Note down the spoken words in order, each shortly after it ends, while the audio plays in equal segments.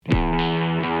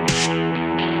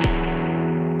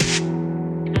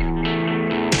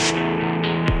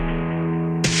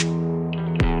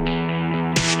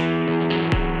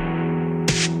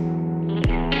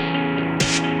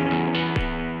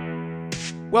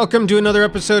Welcome to another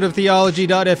episode of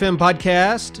Theology.fm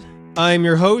podcast. I'm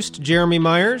your host, Jeremy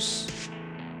Myers.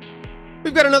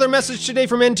 We've got another message today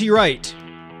from N.T. Wright.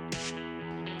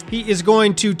 He is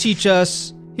going to teach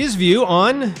us his view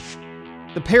on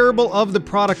the parable of the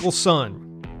prodigal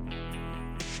son.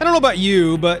 I don't know about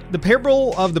you, but the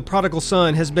parable of the prodigal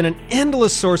son has been an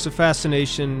endless source of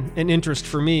fascination and interest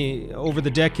for me over the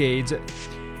decades.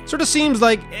 It sort of seems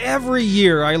like every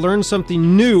year I learn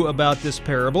something new about this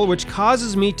parable, which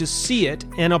causes me to see it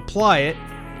and apply it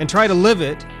and try to live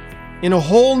it in a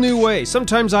whole new way.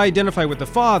 Sometimes I identify with the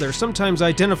father, sometimes I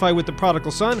identify with the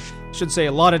prodigal son, I should say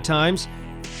a lot of times.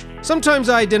 Sometimes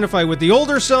I identify with the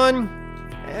older son,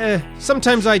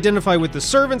 sometimes I identify with the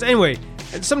servants. Anyway,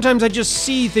 sometimes I just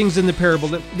see things in the parable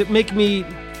that make me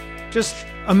just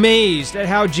amazed at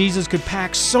how Jesus could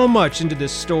pack so much into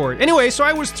this story. Anyway, so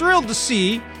I was thrilled to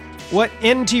see what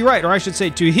N.T. Wright, or I should say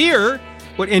to hear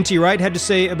what N.T. Wright had to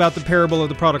say about the parable of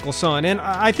the prodigal son. And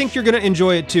I think you're going to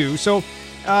enjoy it too. So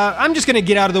I'm just going to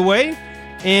get out of the way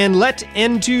and let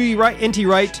N.T.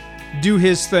 Wright do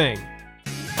his thing.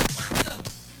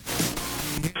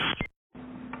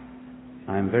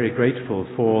 I'm very grateful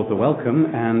for the welcome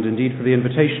and indeed for the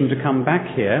invitation to come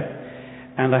back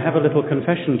here. And I have a little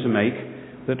confession to make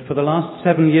that for the last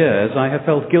 7 years I have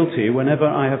felt guilty whenever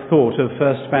I have thought of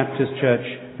First Baptist Church,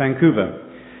 Vancouver.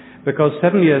 Because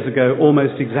 7 years ago,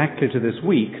 almost exactly to this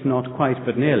week, not quite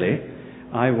but nearly,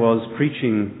 I was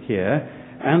preaching here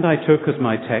and I took as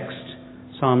my text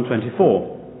Psalm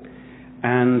 24.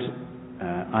 And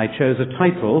I chose a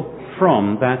title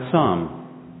from that psalm.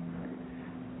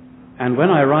 And when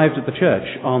I arrived at the church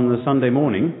on the Sunday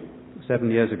morning,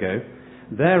 7 years ago,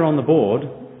 there on the board,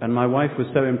 and my wife was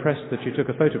so impressed that she took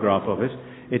a photograph of it,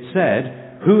 it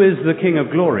said, "Who is the King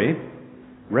of Glory?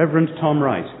 Reverend Tom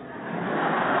Wright."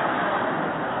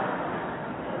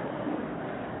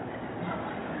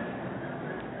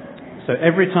 So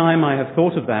every time I have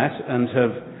thought of that and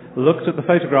have looked at the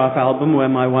photograph album where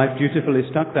my wife dutifully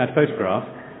stuck that photograph,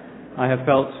 I have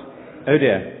felt, oh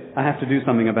dear, I have to do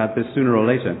something about this sooner or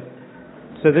later.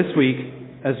 So this week,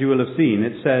 as you will have seen,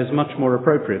 it says much more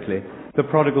appropriately, the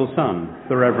prodigal son,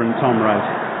 the Reverend Tom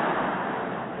Wright.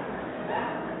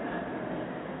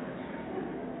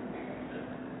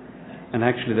 And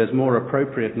actually there's more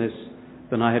appropriateness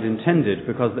than I had intended,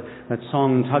 because that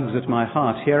song tugs at my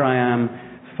heart. Here I am,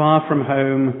 far from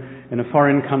home, in a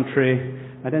foreign country.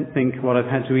 I don't think what I've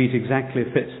had to eat exactly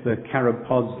fits the carob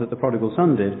pods that the prodigal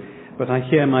son did, but I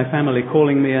hear my family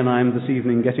calling me, and I'm this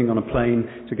evening getting on a plane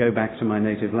to go back to my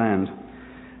native land.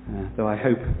 Though I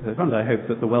hope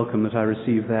that the welcome that I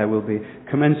receive there will be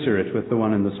commensurate with the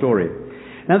one in the story.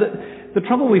 Now, the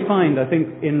trouble we find, I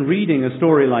think, in reading a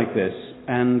story like this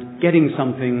and getting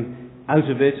something out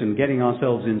of it and getting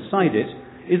ourselves inside it,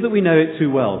 is that we know it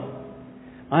too well.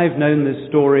 I've known this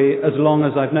story as long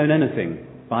as I've known anything.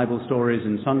 Bible stories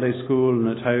in Sunday school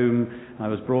and at home. I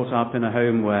was brought up in a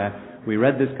home where we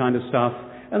read this kind of stuff,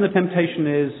 and the temptation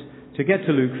is to get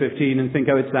to Luke 15 and think,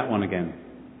 oh, it's that one again.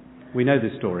 We know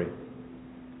this story,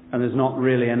 and there's not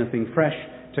really anything fresh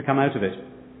to come out of it.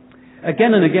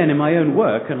 Again and again in my own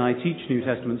work, and I teach New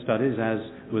Testament studies, as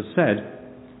was said,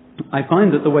 I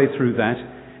find that the way through that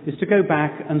is to go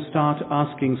back and start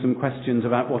asking some questions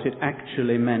about what it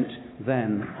actually meant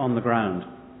then on the ground,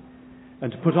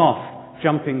 and to put off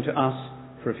jumping to us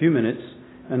for a few minutes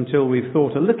until we've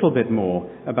thought a little bit more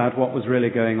about what was really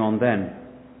going on then.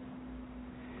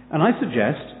 And I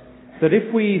suggest that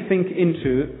if we think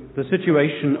into the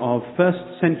situation of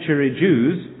first century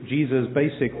Jews, Jesus'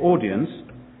 basic audience,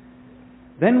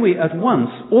 then we at once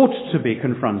ought to be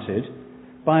confronted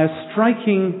by a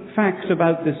striking fact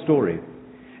about this story.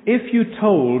 If you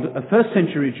told a first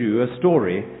century Jew a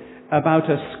story about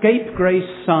a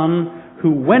scapegrace son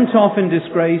who went off in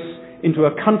disgrace into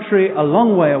a country a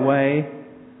long way away,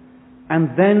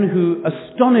 and then who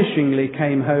astonishingly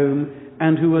came home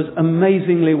and who was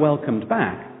amazingly welcomed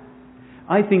back,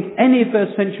 I think any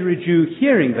first century Jew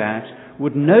hearing that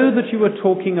would know that you were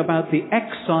talking about the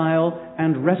exile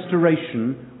and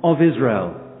restoration of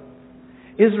Israel.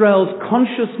 Israel's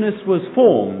consciousness was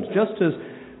formed, just as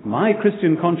my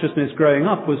Christian consciousness growing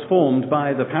up was formed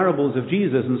by the parables of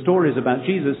Jesus and stories about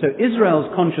Jesus, so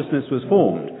Israel's consciousness was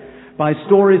formed by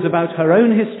stories about her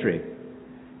own history,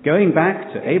 going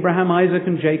back to Abraham, Isaac,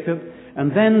 and Jacob,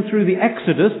 and then through the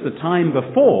Exodus, the time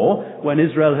before, when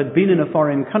Israel had been in a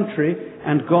foreign country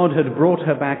and God had brought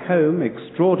her back home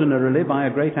extraordinarily by a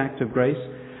great act of grace,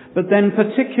 but then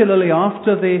particularly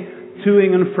after the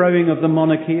toing and froing of the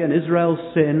monarchy and Israel's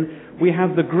sin, we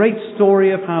have the great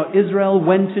story of how Israel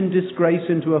went in disgrace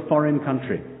into a foreign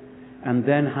country, and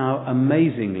then how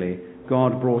amazingly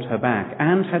God brought her back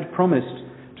and had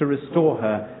promised to restore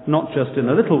her, not just in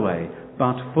a little way,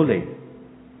 but fully.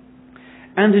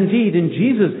 And indeed, in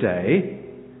Jesus' day,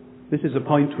 this is a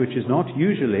point which is not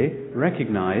usually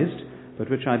recognized,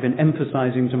 but which I've been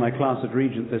emphasizing to my class at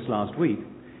Regent this last week.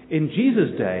 In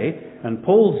Jesus' day and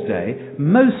Paul's day,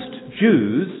 most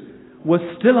Jews were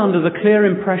still under the clear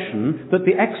impression that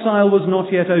the exile was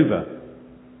not yet over.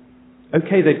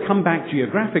 Okay, they'd come back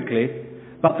geographically,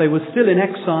 but they were still in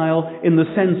exile in the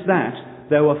sense that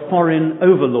there were foreign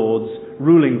overlords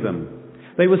ruling them.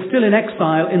 They were still in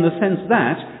exile in the sense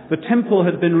that the temple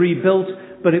had been rebuilt,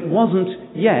 but it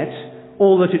wasn't yet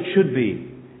all that it should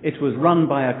be. It was run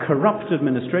by a corrupt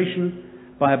administration,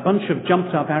 by a bunch of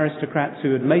jumped-up aristocrats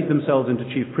who had made themselves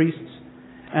into chief priests,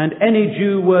 and any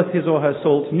Jew worth his or her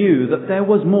salt knew that there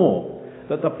was more,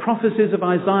 that the prophecies of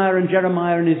Isaiah and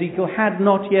Jeremiah and Ezekiel had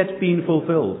not yet been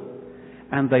fulfilled.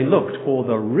 And they looked for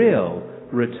the real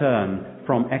return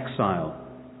from exile,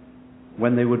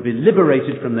 when they would be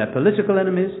liberated from their political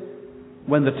enemies,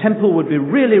 when the temple would be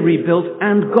really rebuilt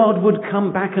and God would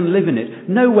come back and live in it.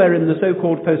 Nowhere in the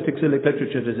so-called post-exilic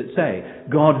literature does it say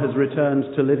God has returned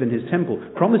to live in his temple.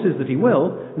 Promises that he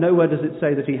will, nowhere does it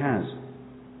say that he has.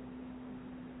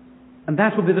 And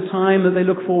that will be the time that they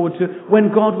look forward to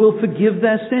when God will forgive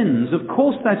their sins. Of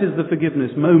course that is the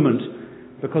forgiveness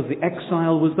moment, because the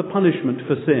exile was the punishment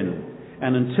for sin.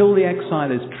 And until the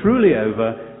exile is truly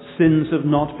over, sins have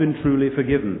not been truly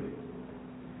forgiven.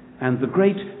 And the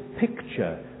great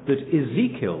picture that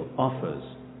Ezekiel offers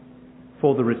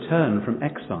for the return from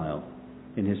exile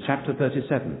in his chapter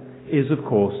 37 is, of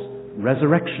course,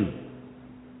 resurrection.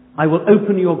 I will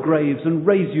open your graves and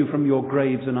raise you from your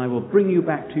graves, and I will bring you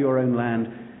back to your own land,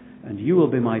 and you will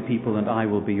be my people and I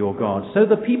will be your God. So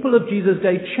the people of Jesus'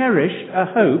 day cherished a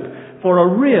hope for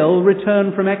a real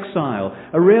return from exile,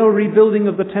 a real rebuilding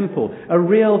of the temple, a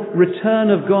real return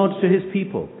of God to his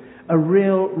people, a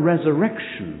real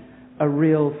resurrection, a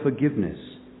real forgiveness.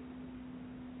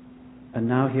 And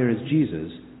now here is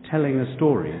Jesus telling a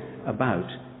story about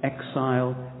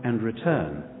exile and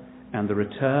return. And the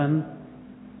return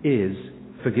is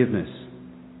forgiveness.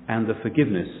 And the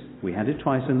forgiveness, we had it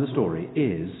twice in the story,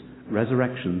 is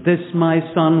resurrection. This my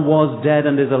son was dead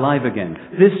and is alive again.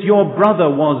 This your brother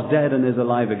was dead and is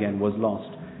alive again, was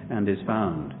lost and is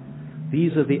found.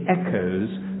 These are the echoes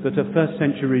that a first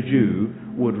century Jew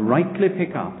would rightly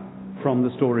pick up from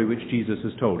the story which Jesus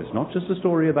has told. It's not just a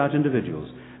story about individuals.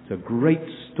 It's a great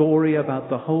story about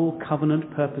the whole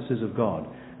covenant purposes of God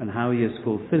and how he is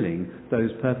fulfilling those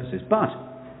purposes. But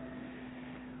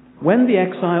when the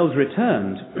exiles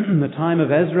returned, the time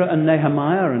of Ezra and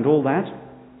Nehemiah and all that,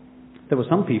 there were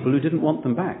some people who didn't want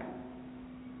them back.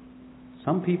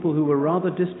 Some people who were rather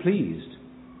displeased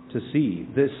to see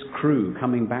this crew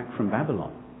coming back from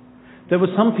Babylon. There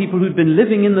were some people who'd been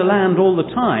living in the land all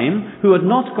the time who had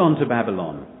not gone to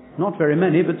Babylon. Not very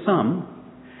many, but some.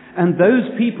 And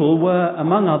those people were,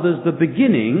 among others, the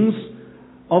beginnings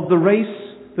of the race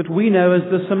that we know as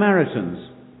the Samaritans.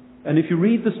 And if you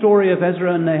read the story of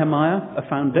Ezra and Nehemiah, a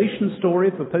foundation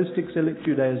story for post-exilic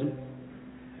Judaism,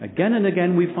 again and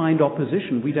again we find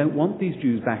opposition. We don't want these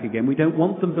Jews back again. We don't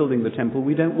want them building the temple.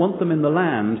 We don't want them in the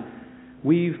land.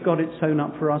 We've got it sewn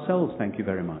up for ourselves, thank you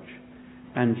very much.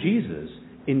 And Jesus,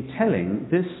 in telling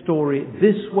this story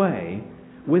this way,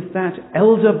 with that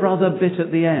elder brother bit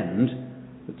at the end,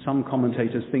 that some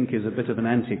commentators think is a bit of an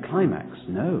anticlimax.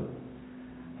 No.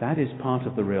 That is part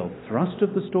of the real thrust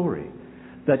of the story.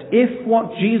 That if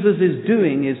what Jesus is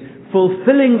doing is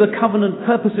fulfilling the covenant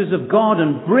purposes of God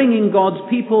and bringing God's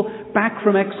people back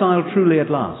from exile truly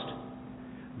at last,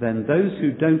 then those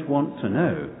who don't want to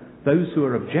know, those who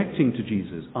are objecting to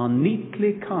Jesus, are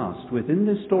neatly cast within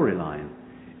this storyline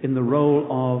in the role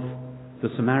of the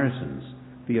Samaritans,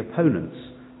 the opponents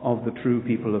of the true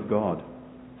people of God.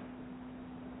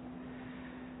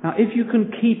 Now, if you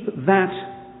can keep that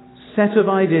set of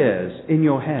ideas in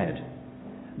your head,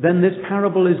 then this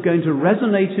parable is going to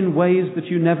resonate in ways that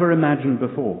you never imagined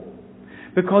before.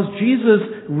 Because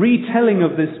Jesus' retelling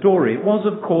of this story was,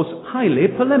 of course, highly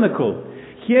polemical.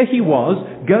 Here he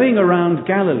was, going around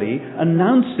Galilee,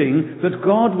 announcing that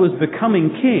God was becoming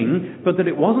king, but that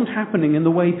it wasn't happening in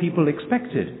the way people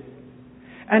expected.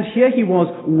 And here he was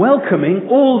welcoming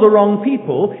all the wrong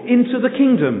people into the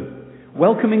kingdom,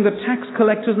 welcoming the tax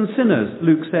collectors and sinners,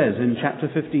 Luke says in chapter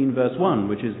 15, verse 1,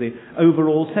 which is the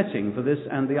overall setting for this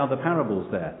and the other parables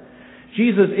there.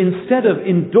 Jesus, instead of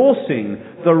endorsing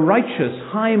the righteous,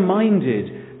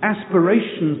 high-minded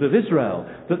aspirations of Israel,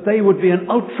 that they would be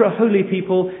an ultra-holy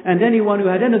people and anyone who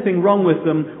had anything wrong with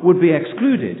them would be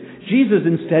excluded, Jesus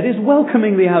instead is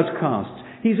welcoming the outcasts.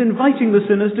 He's inviting the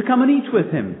sinners to come and eat with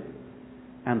him.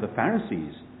 and the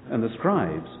Pharisees and the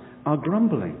scribes are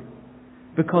grumbling.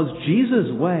 Because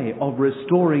Jesus' way of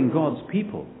restoring God's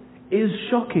people is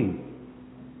shocking.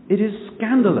 It is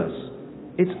scandalous.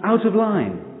 It's out of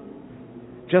line.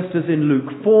 Just as in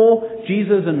Luke 4,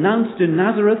 Jesus announced in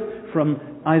Nazareth from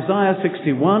Isaiah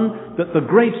 61 that the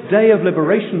great day of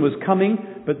liberation was coming,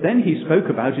 but then he spoke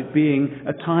about it being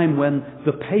a time when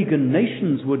the pagan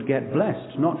nations would get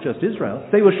blessed, not just Israel.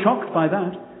 They were shocked by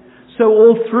that. So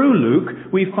all through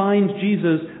Luke, we find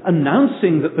Jesus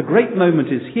announcing that the great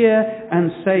moment is here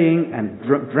and saying and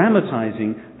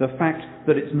dramatizing the fact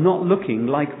that it's not looking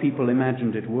like people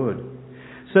imagined it would.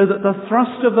 So that the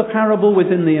thrust of the parable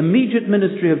within the immediate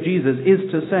ministry of Jesus is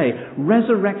to say,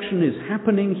 resurrection is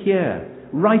happening here,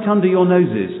 right under your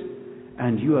noses,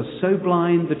 and you are so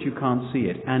blind that you can't see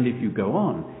it. And if you go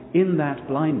on in that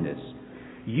blindness,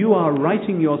 you are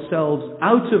writing yourselves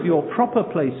out of your proper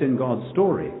place in God's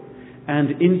story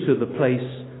and into the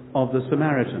place of the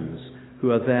Samaritans,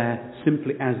 who are there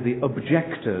simply as the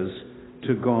objectors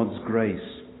to God's grace.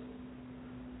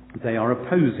 They are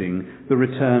opposing the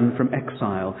return from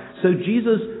exile. So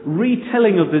Jesus'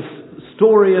 retelling of this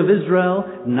story of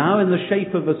Israel, now in the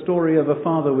shape of a story of a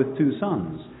father with two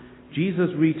sons, Jesus'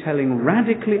 retelling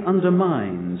radically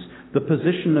undermines the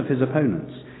position of his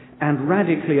opponents and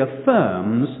radically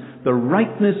affirms the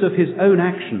rightness of his own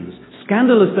actions,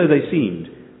 scandalous though they seemed,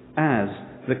 as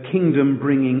the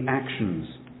kingdom-bringing actions.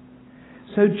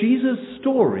 So Jesus'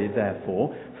 story,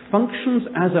 therefore, functions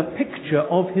as a picture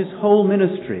of his whole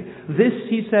ministry. This,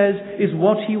 he says, is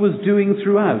what he was doing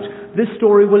throughout. This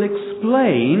story will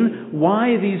explain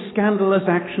why these scandalous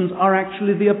actions are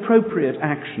actually the appropriate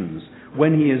actions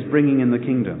when he is bringing in the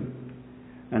kingdom.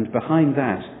 And behind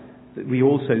that, we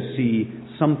also see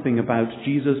something about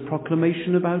Jesus'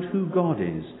 proclamation about who God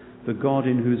is, the God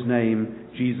in whose name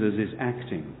Jesus is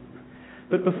acting.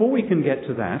 But before we can get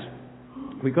to that,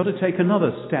 we've got to take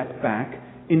another step back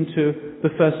into the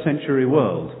first century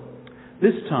world.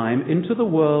 This time into the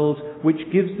world which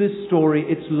gives this story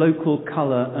its local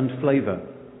colour and flavour.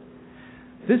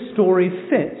 This story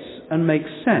fits and makes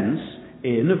sense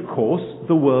in, of course,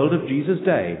 the world of Jesus'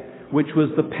 day, which was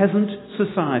the peasant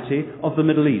society of the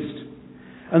Middle East.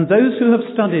 And those who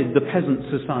have studied the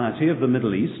peasant society of the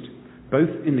Middle East, both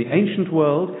in the ancient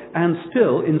world and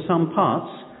still in some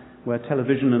parts where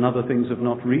television and other things have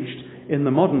not reached in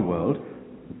the modern world,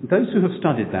 those who have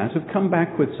studied that have come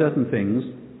back with certain things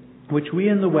which we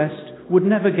in the West would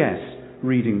never guess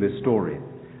reading this story.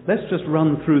 Let's just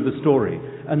run through the story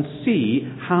and see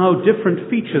how different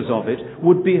features of it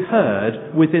would be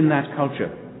heard within that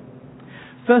culture.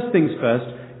 First things first,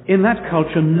 in that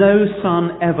culture no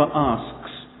son ever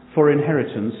asks for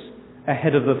inheritance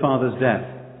ahead of the father's death.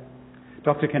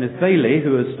 Dr. Kenneth Bailey,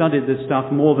 who has studied this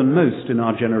stuff more than most in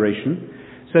our generation,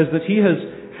 says that he has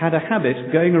had a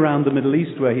habit going around the Middle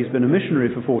East, where he's been a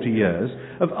missionary for 40 years,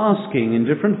 of asking in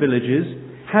different villages,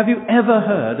 have you ever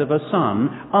heard of a son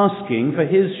asking for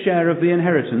his share of the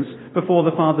inheritance before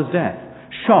the father's death?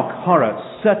 Shock, horror,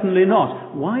 certainly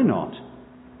not. Why not?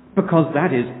 Because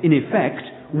that is, in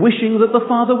effect, wishing that the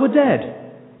father were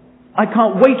dead. I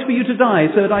can't wait for you to die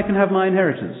so that I can have my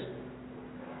inheritance.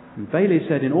 And Bailey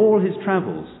said in all his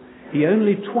travels, he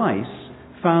only twice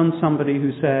found somebody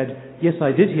who said, yes,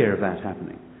 I did hear of that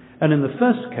happening. And in the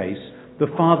first case,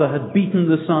 the father had beaten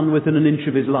the son within an inch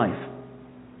of his life.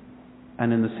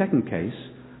 And in the second case,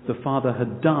 the father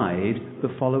had died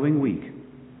the following week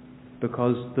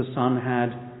because the son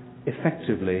had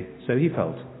effectively, so he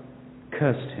felt,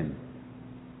 cursed him.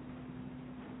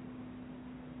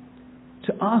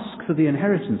 To ask for the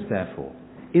inheritance, therefore,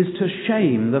 is to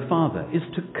shame the father, is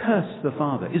to curse the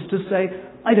father, is to say,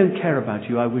 I don't care about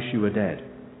you, I wish you were dead.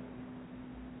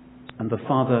 And the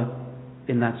father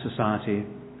in that society,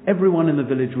 everyone in the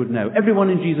village would know, everyone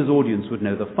in Jesus' audience would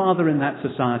know, the father in that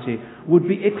society would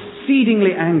be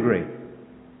exceedingly angry.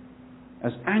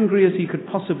 As angry as he could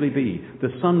possibly be, the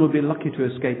son would be lucky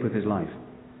to escape with his life.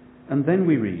 And then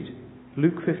we read,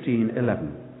 Luke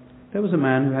 15:11. There was a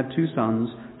man who had two sons.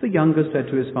 The younger said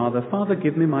to his father, Father,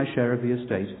 give me my share of the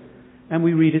estate. And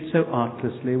we read it so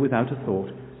artlessly, without a thought,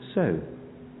 so.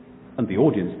 And the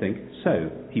audience think,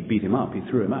 so. He beat him up, he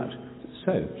threw him out.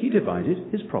 So, he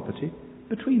divided his property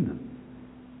between them.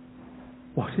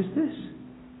 What is this?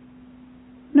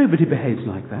 Nobody behaves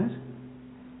like that.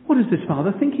 What is this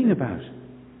father thinking about?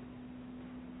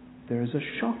 There is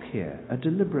a shock here, a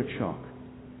deliberate shock.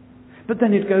 But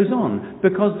then it goes on,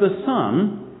 because the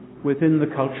son, within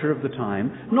the culture of the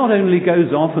time, not only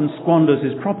goes off and squanders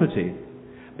his property,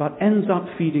 but ends up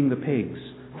feeding the pigs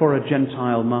for a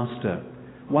Gentile master.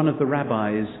 One of the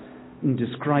rabbis in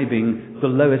describing the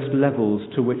lowest levels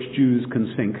to which Jews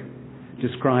can sink,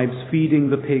 describes feeding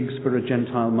the pigs for a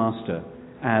Gentile master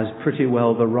as pretty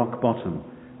well the rock bottom.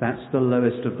 That's the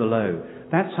lowest of the low.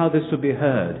 That's how this would be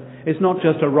heard. It's not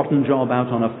just a rotten job out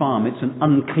on a farm, it's an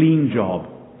unclean job.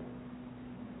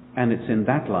 And it's in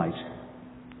that light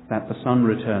that the son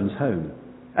returns home.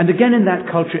 And again in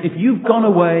that culture, if you've gone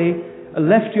away,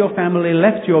 left your family,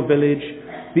 left your village,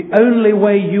 the only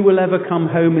way you will ever come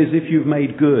home is if you've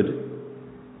made good,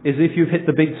 is if you've hit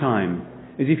the big time,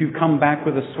 is if you've come back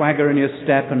with a swagger in your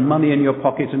step and money in your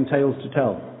pocket and tales to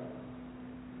tell.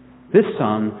 This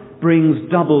son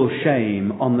brings double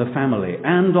shame on the family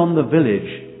and on the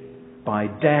village by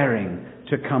daring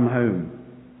to come home.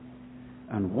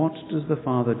 And what does the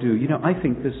father do? You know, I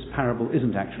think this parable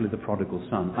isn't actually the prodigal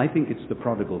son. I think it's the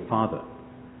prodigal father.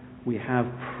 We have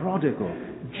prodigal,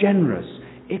 generous,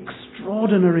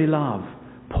 extraordinary love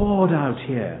poured out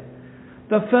here.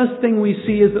 The first thing we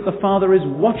see is that the father is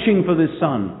watching for this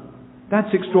son.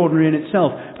 That's extraordinary in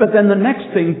itself. But then the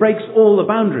next thing breaks all the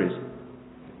boundaries.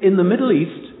 In the Middle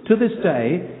East, to this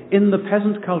day, in the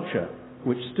peasant culture,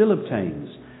 which still obtains,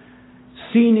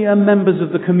 senior members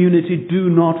of the community do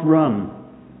not run.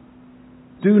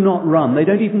 Do not run. They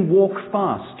don't even walk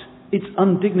fast. It's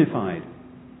undignified.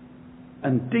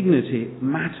 And dignity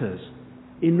matters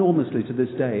enormously to this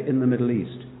day in the Middle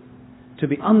East. To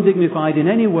be undignified in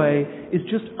any way is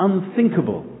just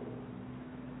unthinkable.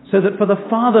 So that for the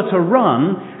father to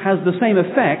run has the same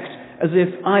effect as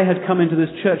if I had come into this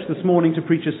church this morning to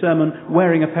preach a sermon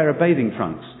wearing a pair of bathing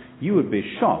trunks. You would be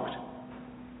shocked.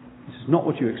 This is not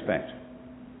what you expect.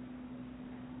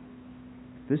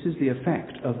 This is the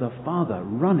effect of the father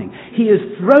running. He is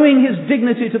throwing his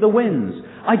dignity to the winds.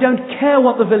 I don't care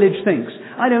what the village thinks.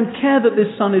 I don't care that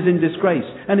this son is in disgrace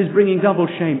and is bringing double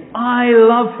shame. I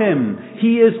love him.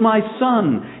 He is my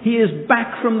son. He is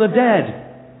back from the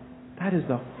dead. That is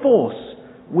the force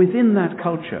within that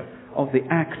culture of the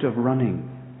act of running.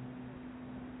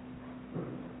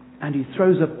 And he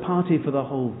throws a party for the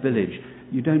whole village.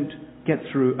 You don't get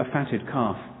through a fatted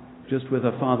calf just with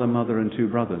a father, mother and two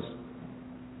brothers,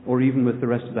 or even with the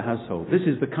rest of the household. This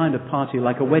is the kind of party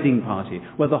like a wedding party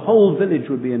where the whole village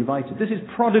would be invited. This is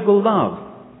prodigal love.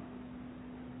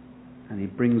 And he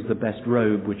brings the best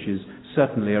robe, which is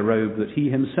certainly a robe that he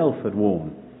himself had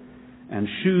worn, and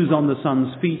shoes on the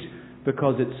son's feet,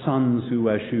 because it's sons who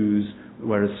wear shoes,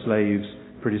 whereas slaves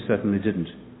pretty certainly didn't.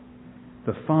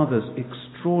 The father's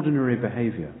extraordinary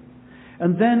behavior.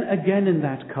 And then again in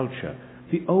that culture,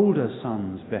 the older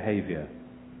son's behavior.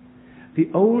 The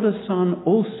older son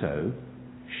also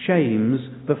shames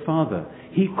the father.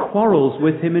 He quarrels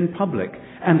with him in public.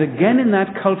 And again in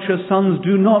that culture, sons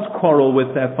do not quarrel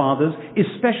with their fathers,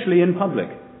 especially in public.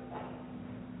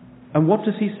 And what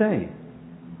does he say?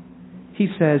 He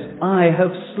says, I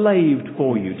have slaved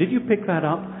for you. Did you pick that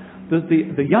up?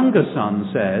 The younger son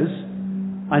says,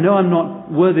 I know I'm not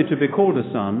worthy to be called a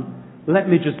son. Let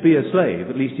me just be a slave.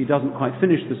 At least he doesn't quite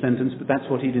finish the sentence, but that's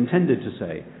what he'd intended to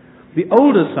say. The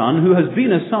older son, who has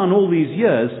been a son all these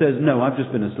years, says, no, I've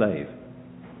just been a slave.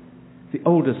 The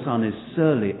older son is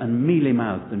surly and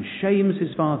mealy-mouthed and shames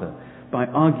his father by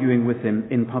arguing with him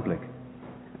in public.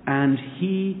 And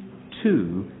he,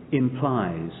 too,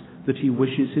 implies that he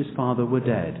wishes his father were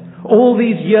dead. All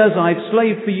these years I've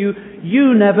slaved for you.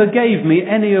 You never gave me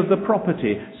any of the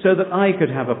property so that I could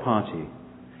have a party.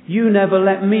 You never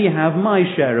let me have my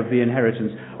share of the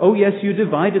inheritance. Oh yes, you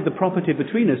divided the property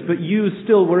between us, but you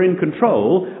still were in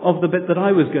control of the bit that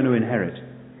I was going to inherit.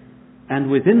 And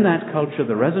within that culture,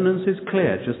 the resonance is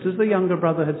clear. Just as the younger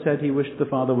brother had said he wished the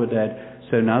father were dead,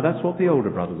 so now that's what the older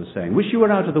brother was saying. Wish you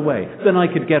were out of the way, then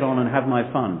I could get on and have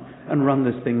my fun and run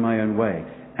this thing my own way.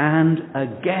 And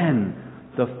again,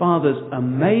 the father's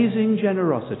amazing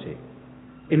generosity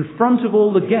in front of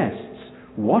all the guests,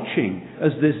 watching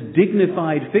as this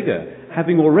dignified figure,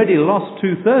 having already lost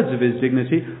 2/3 of his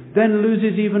dignity, then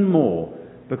loses even more,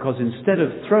 because instead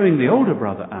of throwing the older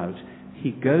brother out,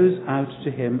 he goes out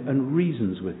to him and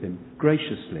reasons with him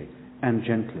graciously and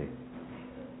gently.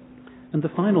 And the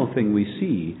final thing we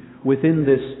see within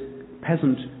this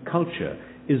peasant culture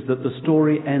is that the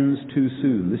story ends too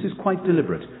soon. This is quite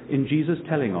deliberate in Jesus'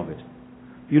 telling of it.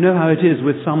 You know how it is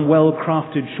with some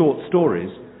well-crafted short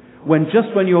stories, when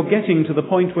you're getting to the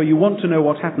point where you want to know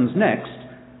what happens next,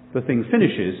 the thing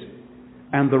finishes,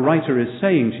 and the writer is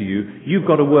saying to you, you've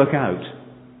got to work out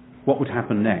what would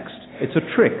happen next. It's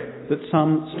a trick that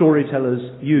some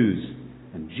storytellers use,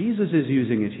 and Jesus is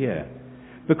using it here,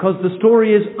 because the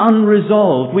story is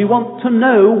unresolved. We want to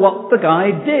know what the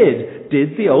guy did.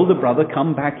 Did the older brother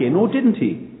come back in, or didn't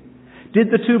he?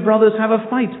 Did the two brothers have a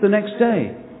fight the next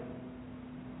day?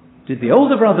 Did the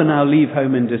older brother now leave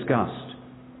home in disgust,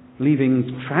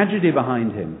 leaving tragedy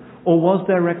behind him? Or was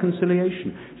there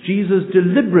reconciliation? Jesus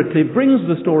deliberately brings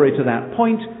the story to that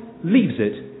point, leaves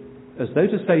it, as though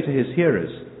to say to his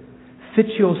hearers, fit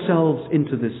yourselves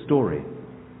into this story,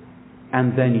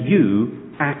 and then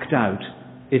you act out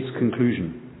its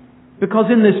conclusion. Because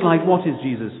in this light, what is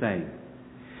Jesus saying?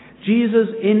 Jesus,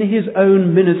 in his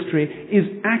own ministry,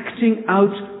 is acting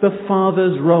out the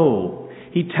Father's role.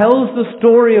 He tells the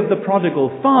story of the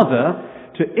prodigal father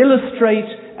to illustrate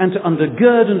and to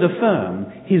undergird and affirm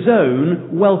his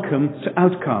own welcome to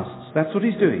outcasts. That's what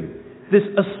he's doing. This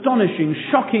astonishing,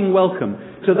 shocking welcome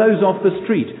to those off the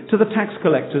street, to the tax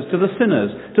collectors, to the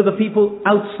sinners, to the people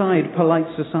outside polite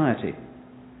society.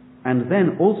 And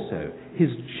then also his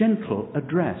gentle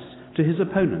address to his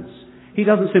opponents. He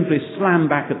doesn't simply slam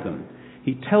back at them.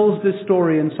 He tells this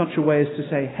story in such a way as to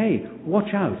say, hey,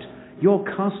 watch out. You're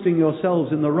casting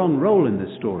yourselves in the wrong role in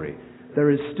this story.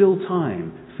 There is still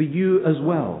time for you as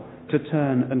well to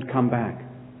turn and come back.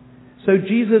 So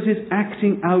Jesus is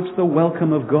acting out the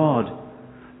welcome of God.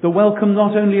 The welcome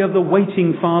not only of the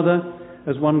waiting father,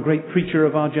 as one great preacher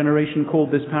of our generation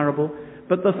called this parable,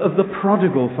 but of the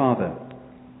prodigal father.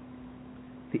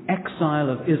 The exile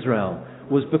of Israel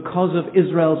was because of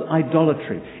Israel's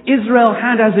idolatry. Israel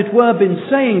had, as it were, been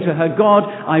saying to her God,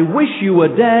 I wish you were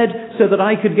dead so that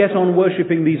I could get on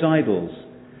worshipping these idols.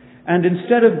 And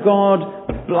instead of God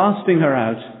blasting her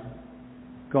out,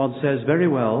 God says, very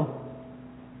well,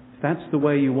 if that's the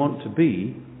way you want to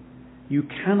be, you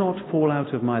cannot fall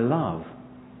out of my love,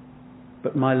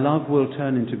 but my love will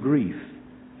turn into grief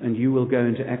and you will go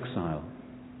into exile.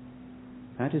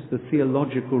 That is the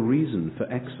theological reason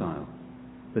for exile.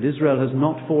 That Israel has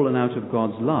not fallen out of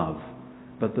God's love,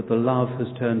 but that the love has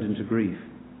turned into grief.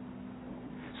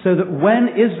 So that when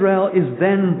Israel is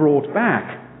then brought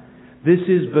back, this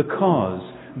is because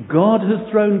God has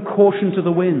thrown caution to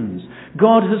the winds.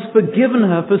 God has forgiven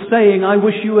her for saying, I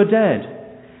wish you were dead.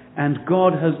 And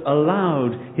God has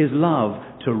allowed his love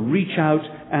to reach out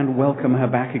and welcome her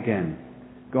back again.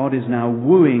 God is now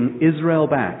wooing Israel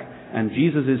back. And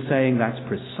Jesus is saying that's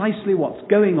precisely what's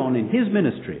going on in his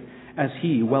ministry as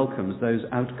he welcomes those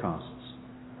outcasts.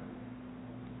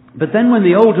 But then when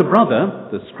the older brother,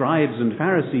 the scribes and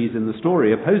Pharisees in the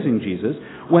story opposing Jesus,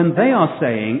 when they are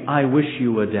saying, I wish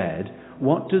you were dead,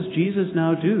 what does Jesus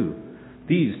now do?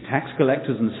 These tax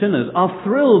collectors and sinners are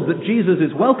thrilled that Jesus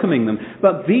is welcoming them,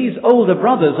 but these older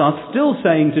brothers are still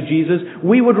saying to Jesus,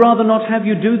 we would rather not have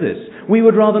you do this. We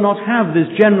would rather not have this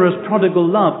generous prodigal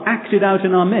love acted out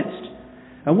in our midst.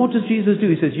 And what does Jesus do?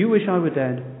 He says, you wish I were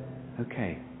dead?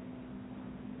 Okay.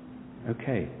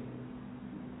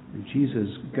 And Jesus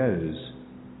goes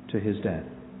to his death,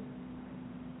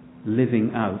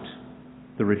 living out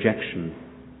the rejection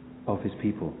of his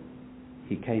people.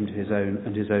 He came to his own,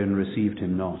 and his own received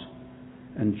him not.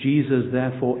 And Jesus,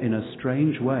 therefore, in a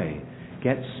strange way,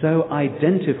 gets so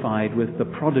identified with the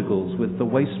prodigals, with the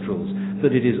wastrels,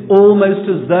 that it is almost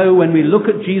as though when we look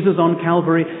at Jesus on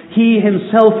Calvary, he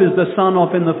himself is the son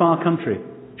off in the far country,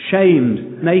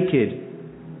 shamed, naked,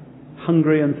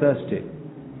 hungry and thirsty,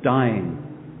 dying,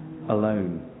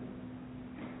 alone,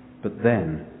 but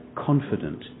then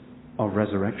confident of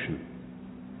resurrection.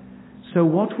 So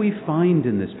what we find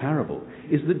in this parable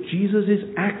is that Jesus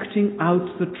is acting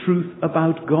out the truth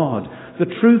about God, the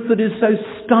truth that is so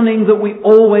stunning that we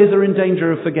always are in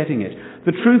danger of forgetting it,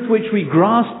 the truth which we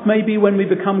grasp maybe when we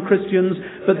become Christians,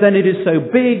 but then it is so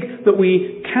big that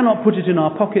we cannot put it in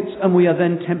our pockets and we are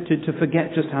then tempted to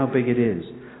forget just how big it is.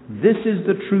 This is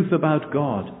the truth about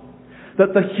God,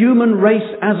 that the human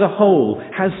race as a whole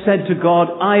has said to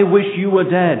God, I wish you were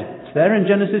dead. It's there in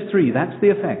Genesis 3. That's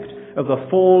the effect of the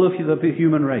fall of the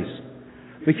human race.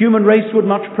 The human race would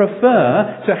much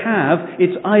prefer to have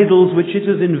its idols which it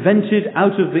has invented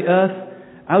out of the earth,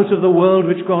 out of the world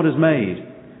which God has made.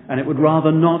 And it would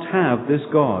rather not have this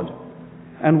God.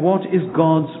 And what is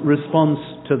God's response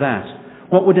to that?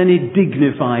 What would any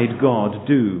dignified God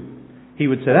do? He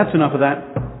would say, that's enough of that.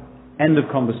 End of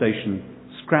conversation.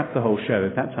 Scrap the whole show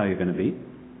if that's how you're going to be.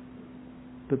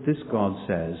 But this God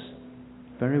says,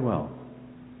 very well,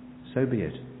 so be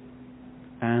it.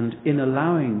 And in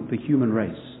allowing the human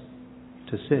race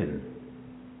to sin,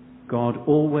 God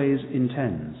always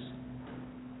intends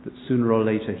that sooner or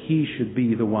later he should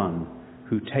be the one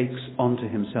who takes onto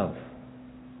himself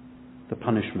the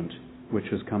punishment which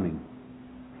was coming.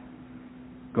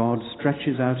 God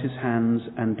stretches out his hands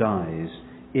and dies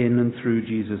in and through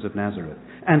Jesus of Nazareth.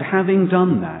 And having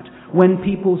done that, when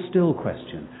people still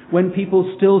question, when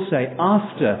people still say,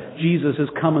 after Jesus has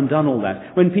come and done all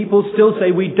that, when people still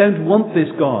say, we don't want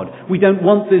this God, we don't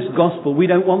want this gospel, we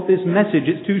don't want this message,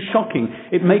 it's too shocking,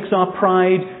 it makes our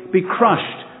pride be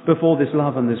crushed before this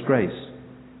love and this grace,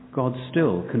 God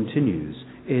still continues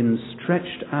in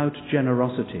stretched out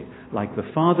generosity, like the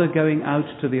father going out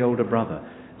to the older brother,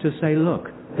 to say, look,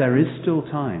 there is still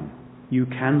time, you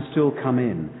can still come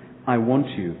in, I want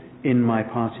you in my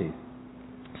party.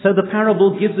 So the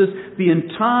parable gives us the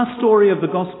entire story of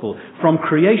the gospel, from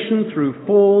creation through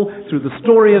fall, through the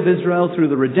story of Israel, through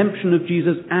the redemption of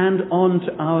Jesus, and on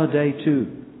to our day too.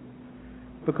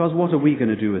 Because what are we going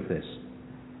to do with this?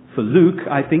 For Luke,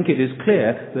 I think it is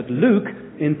clear that Luke,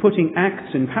 in putting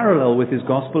Acts in parallel with his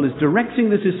gospel, is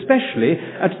directing this especially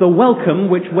at the welcome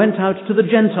which went out to the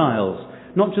Gentiles,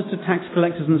 not just to tax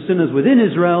collectors and sinners within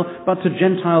Israel, but to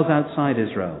Gentiles outside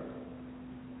Israel.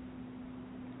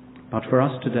 But for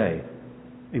us today,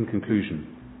 in conclusion,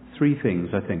 three things,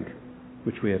 I think,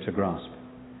 which we are to grasp.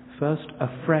 First, a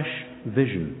fresh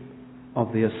vision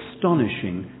of the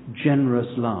astonishing, generous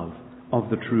love of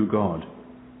the true God.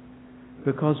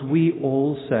 Because we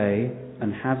all say,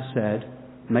 and have said,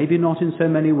 maybe not in so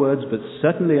many words, but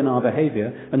certainly in our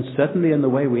behavior, and certainly in the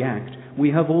way we act,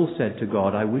 we have all said to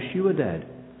God, I wish you were dead.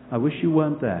 I wish you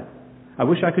weren't there. I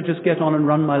wish I could just get on and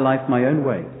run my life my own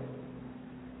way.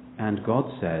 And God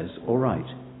says, all right,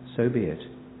 so be it.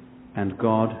 And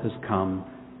God has come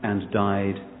and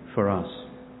died for us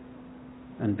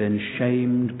and been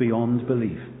shamed beyond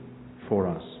belief for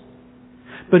us.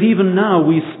 But even now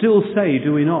we still say,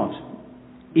 do we not?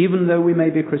 Even though we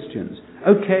may be Christians.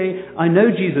 Okay, I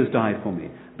know Jesus died for me,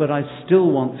 but I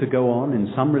still want to go on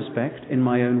in some respect in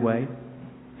my own way.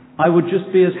 I would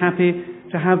just be as happy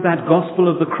to have that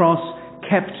gospel of the cross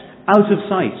kept out of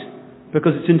sight,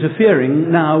 because it's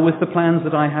interfering now with the plans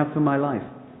that I have for my life.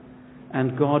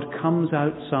 And God comes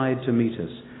outside to meet us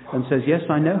and says, yes,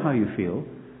 I know how you feel.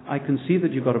 I can see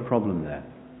that you've got a problem there.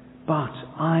 But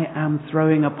I am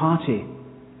throwing a party.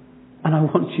 And I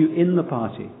want you in the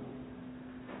party.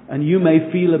 And you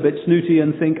may feel a bit snooty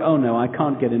and think, oh no, I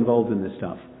can't get involved in this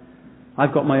stuff.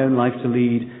 I've got my own life to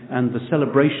lead, and the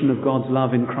celebration of God's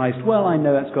love in Christ, well, I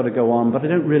know that's got to go on, but I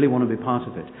don't really want to be part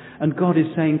of it. And God is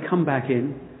saying, come back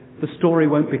in. The story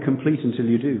won't be complete until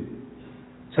you do.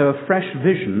 So a fresh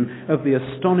vision of the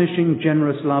astonishing,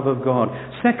 generous love of God.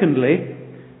 Secondly,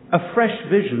 a fresh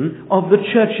vision of the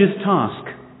church's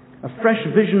task. A fresh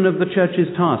vision of the church's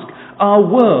task. Our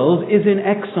world is in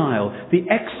exile. The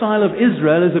exile of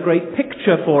Israel is a great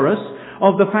picture for us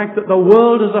of the fact that the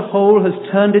world as a whole has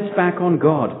turned its back on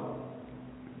God.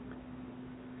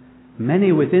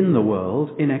 Many within the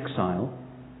world in exile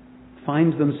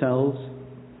find themselves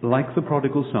like the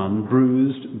prodigal son,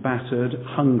 bruised, battered,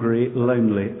 hungry,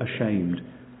 lonely, ashamed.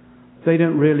 They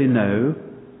don't really know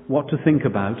what to think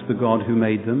about the God who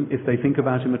made them, if they think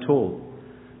about him at all.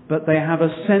 But they have a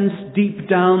sense deep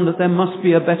down that there must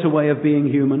be a better way of being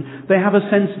human. They have a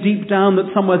sense deep down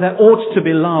that somewhere there ought to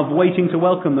be love waiting to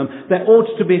welcome them. There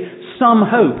ought to be some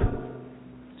hope.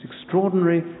 It's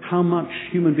extraordinary how much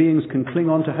human beings can cling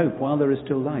on to hope while there is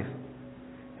still life.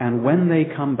 And when they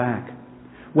come back,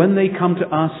 when they come to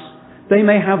us, they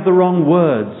may have the wrong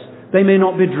words. They may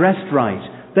not be dressed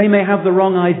right. They may have the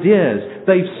wrong ideas.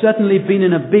 They've certainly been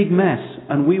in a big mess,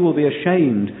 and we will be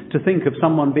ashamed to think of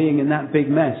someone being in that big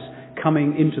mess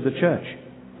coming into the church.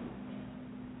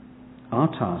 Our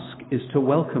task is to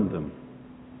welcome them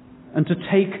and to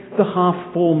take the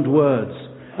half-formed words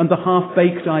and the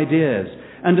half-baked ideas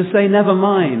and to say, never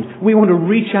mind, we want to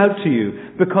reach out to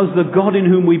you because the God in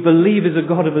whom we believe is a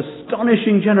God of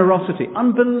astonishing generosity,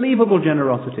 unbelievable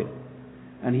generosity.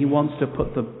 And he wants to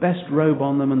put the best robe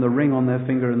on them and the ring on their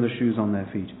finger and the shoes on their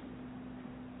feet.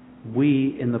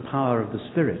 We, in the power of the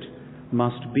Spirit,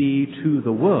 must be to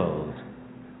the world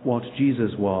what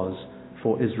Jesus was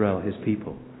for Israel, his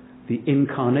people. The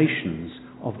incarnations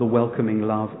of the welcoming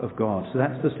love of God. So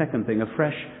that's the second thing, a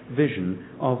fresh vision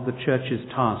of the church's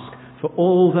task for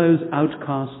all those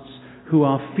outcasts who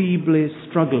are feebly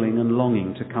struggling and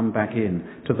longing to come back in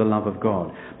to the love of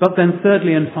God. But then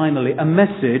thirdly and finally, a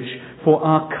message for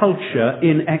our culture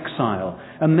in exile.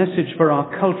 A message for our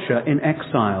culture in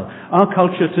exile. Our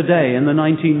culture today in the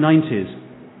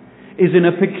 1990s is in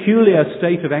a peculiar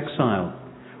state of exile.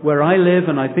 Where I live,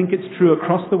 and I think it's true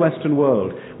across the Western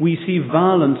world, we see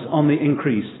violence on the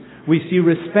increase. We see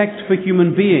respect for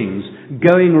human beings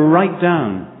going right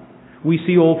down. We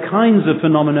see all kinds of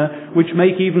phenomena which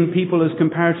make even people as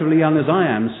comparatively young as I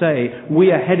am say, we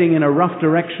are heading in a rough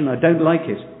direction, I don't like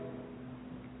it.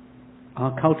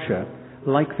 Our culture,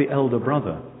 like the elder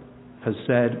brother, has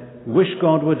said, wish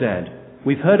God were dead.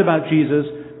 We've heard about Jesus,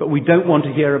 but we don't want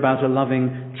to hear about a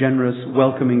loving, generous,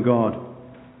 welcoming God.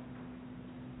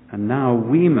 And now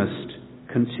we must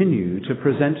continue to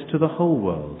present to the whole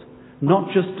world, not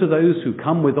just to those who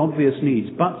come with obvious needs,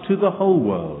 but to the whole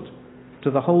world, to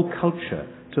the whole culture,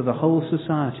 to the whole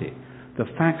society, the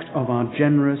fact of our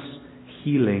generous,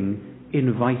 healing,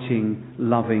 inviting,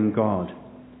 loving God.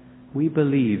 We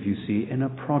believe, you see, in a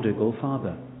prodigal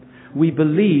father. We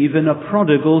believe in a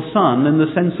prodigal son in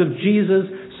the sense of Jesus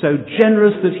so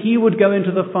generous that he would go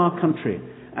into the far country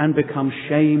and become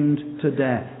shamed to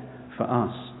death for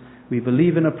us. We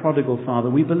believe in a prodigal father.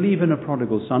 We believe in a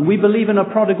prodigal son. We believe in a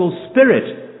prodigal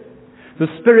spirit. The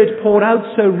Spirit poured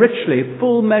out so richly,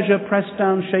 full measure, pressed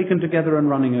down, shaken together and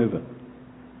running over.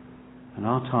 And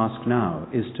our task now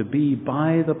is to be,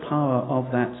 by the power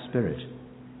of that Spirit,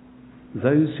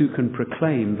 those who can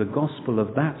proclaim the gospel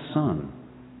of that Son,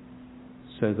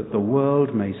 so that the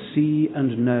world may see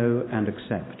and know and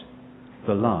accept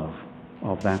the love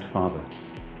of that Father.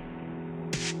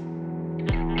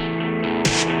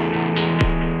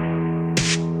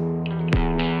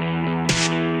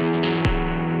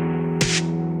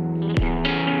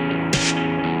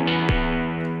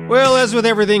 Well, as with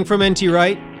everything from N.T.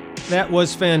 Wright, that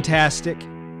was fantastic.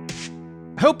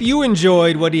 I hope you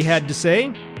enjoyed what he had to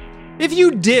say. If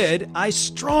you did, I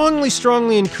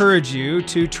strongly encourage you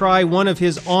to try one of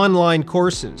his online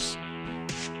courses.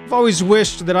 I've always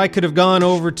wished that I could have gone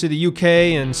over to the UK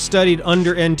and studied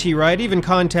under N.T. Wright. I even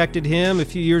contacted him a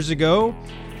few years ago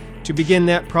to begin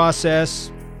that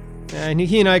process. And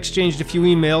he and I exchanged a few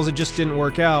emails. It just didn't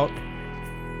work out.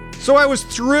 So I was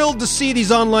thrilled to see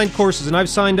these online courses, and I've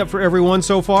signed up for every one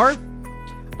so far.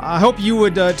 I hope you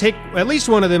would take at least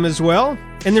one of them as well.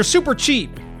 And they're super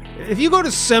cheap. If you go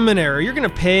to seminary, you're going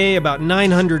to pay about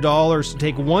 $900 to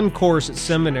take one course at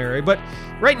seminary. But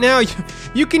right now,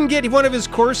 you can get one of his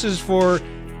courses for,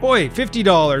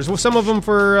 $50. Well, some of them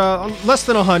for less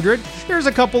than $100. There's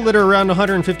a couple that are around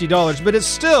 $150, but it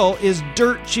still is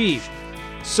dirt cheap.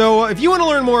 So if you want to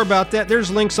learn more about that, there's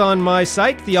links on my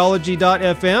site,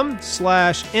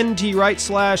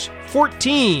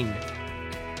 theology.fm/ntwright/14.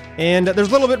 And there's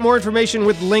a little bit more information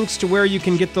with links to where you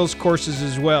can get those courses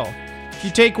as well. If you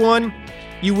take one,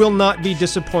 you will not be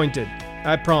disappointed.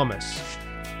 I promise.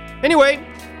 Anyway,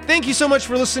 thank you so much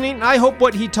for listening. I hope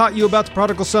what he taught you about the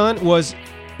prodigal son was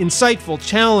insightful,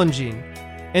 challenging,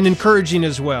 and encouraging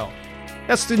as well.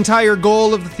 That's the entire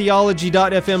goal of the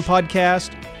Theology.fm podcast.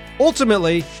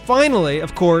 Ultimately, finally,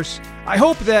 of course, I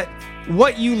hope that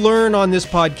what you learn on this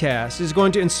podcast is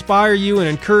going to inspire you and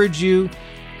encourage you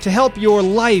to help your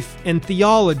life and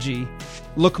theology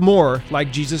look more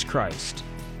like Jesus Christ.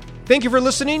 Thank you for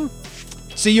listening.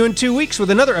 See you in 2 weeks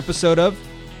with another episode of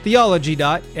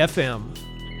Theology.fm.